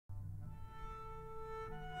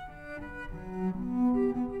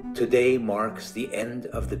Today marks the end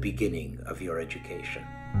of the beginning of your education.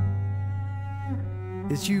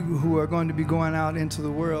 It's you who are going to be going out into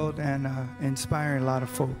the world and inspiring a lot of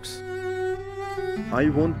folks.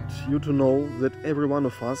 I want you to know that every one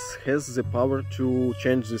of us has the power to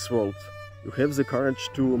change this world. You have the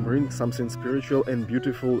courage to bring something spiritual and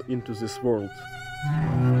beautiful into this world.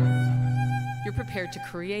 You're prepared to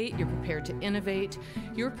create, you're prepared to innovate,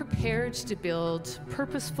 you're prepared to build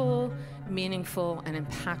purposeful, meaningful, and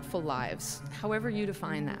impactful lives, however you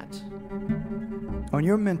define that. On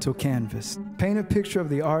your mental canvas, paint a picture of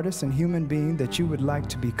the artist and human being that you would like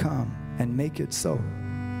to become, and make it so.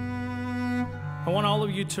 I want all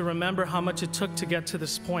of you to remember how much it took to get to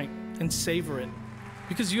this point and savor it,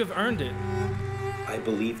 because you have earned it. I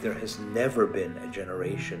believe there has never been a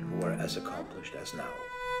generation who are as accomplished as now.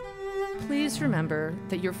 Please remember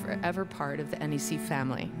that you're forever part of the NEC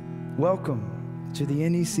family. Welcome to the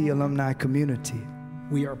NEC alumni community.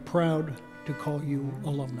 We are proud to call you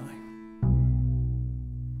alumni.